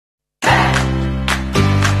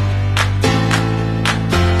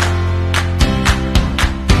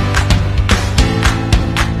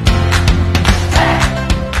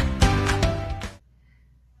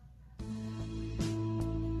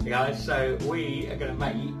guys, so we are going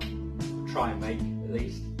to try and make at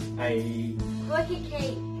least a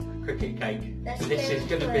cricket cake. So this is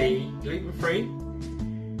going to be gluten free.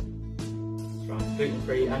 That's right, gluten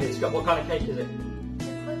free, and it's got, what kind of cake is it?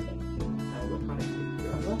 What kind of cake?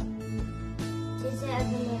 Is it a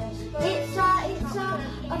vanilla? It's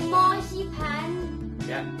a marzipan.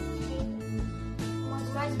 Yeah.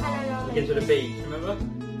 Marzipan and almond. Begins with a B, remember?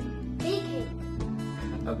 Bacon.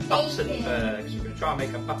 A Battenberg. So we're going to try and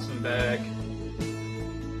make a Battenberg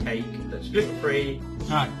cake that's gluten free.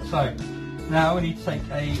 Alright, so now we need to take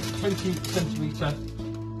a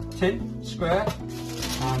 20cm tin, square,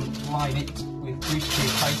 and line it with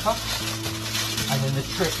greaseproof paper. And then the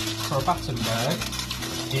trick for a Battenberg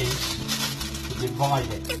is to divide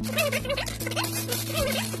it.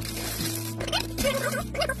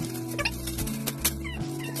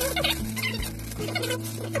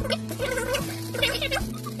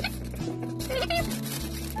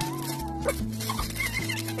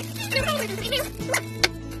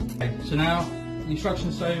 Okay, so now the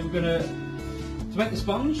instructions say we're going to make the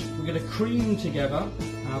sponge, we're going to cream together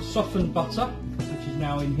our softened butter, which is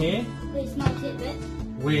now in here, It's my tidbit.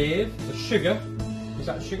 with the sugar. Is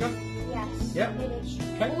that sugar? Yes. Yep. It is.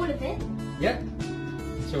 Okay. All of it. Yep.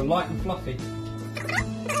 So light and fluffy.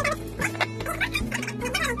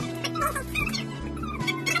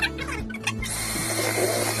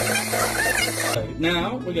 So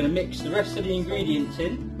now we're going to mix the rest of the ingredients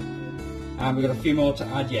in, and we've got a few more to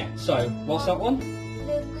add yet. So what's that one?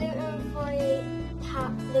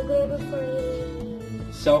 The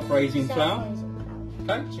gluten-free Self-raising flour. self-raising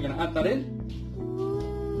Okay, so we're going to add that in.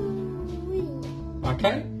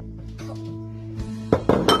 Okay.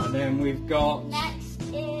 And then we've got Next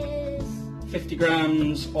is 50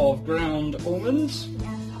 grams of ground almonds. yes,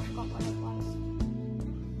 I forgot what it was.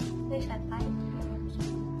 Who's had pie?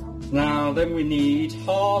 Now then we need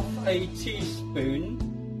half a teaspoon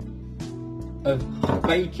of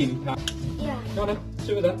baking powder. Yeah. Got it,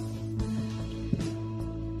 2 of them.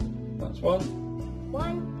 That's 1.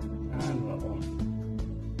 One, And another one.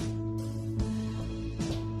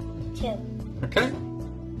 2. Okay.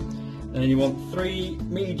 And then you want 3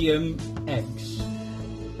 medium eggs.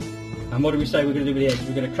 And what do we say we're going to do with the eggs?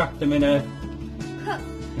 We're going to crack them in a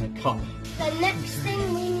cup. The next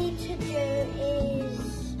thing we need to do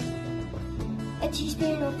is a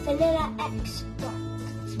teaspoon of vanilla extract.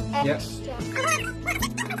 Yep.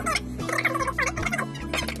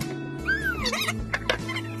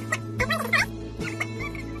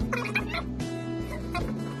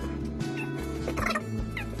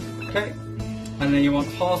 Okay. And then you want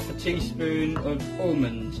half a teaspoon of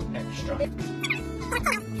almond extract.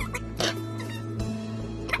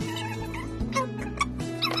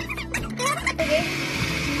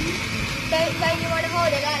 Don't you want to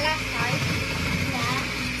hold it like last time?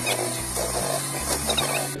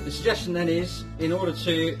 The suggestion then is, in order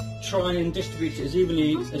to try and distribute it as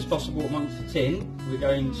evenly as possible amongst the tin, we're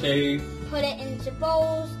going to Put it into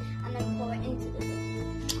bowls and then pour it into the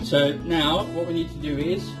tin. So now what we need to do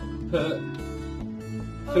is put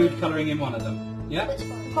food colouring in one of them. Yeah? Which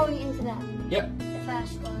one? Pouring it into that. Yep. The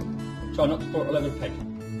first one. Try not to pour it all over the cake.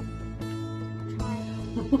 Try.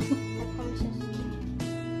 I promise.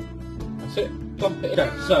 That's it. Plump it. Okay,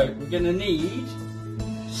 so we're going to need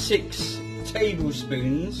 6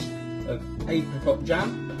 tablespoons of apricot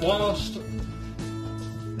jam. Whilst the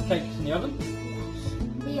cake is in the oven,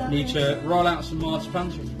 we need to roll out some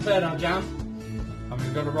marzipan. So we've prepared our jam, and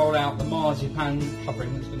we've got to roll out the marzipan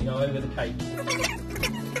covering that's going to go over the cake.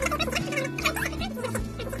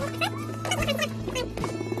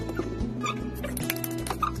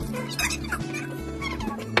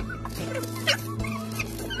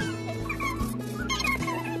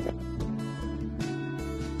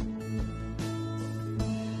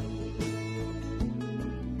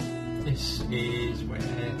 This is where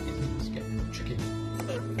things get tricky.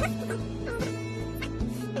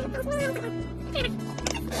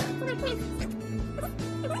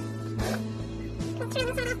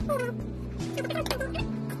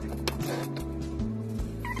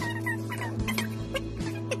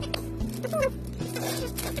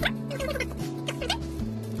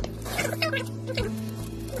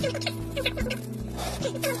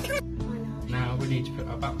 Now we need to put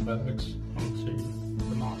our Battenbergs onto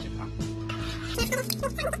the marzipan.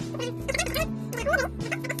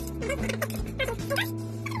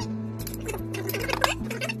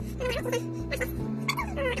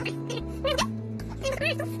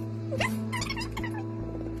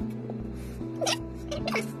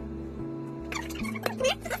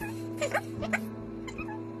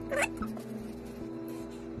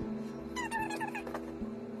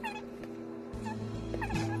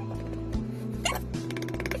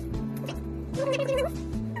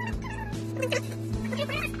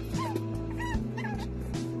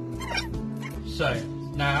 So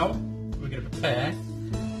now we're going to prepare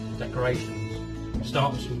decorations. We'll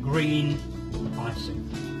start with some green icing.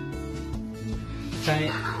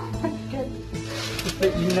 Okay, just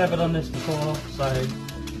that you've never done this before, so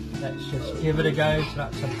let's just give it a go. So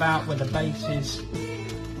that's about where the base is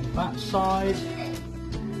on that side.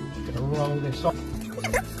 I'm going to roll this off.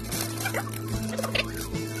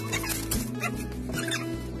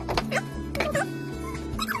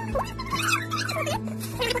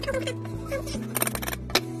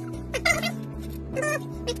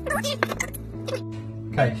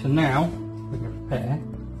 Okay, so now we're going to prepare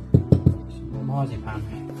some more marzipan.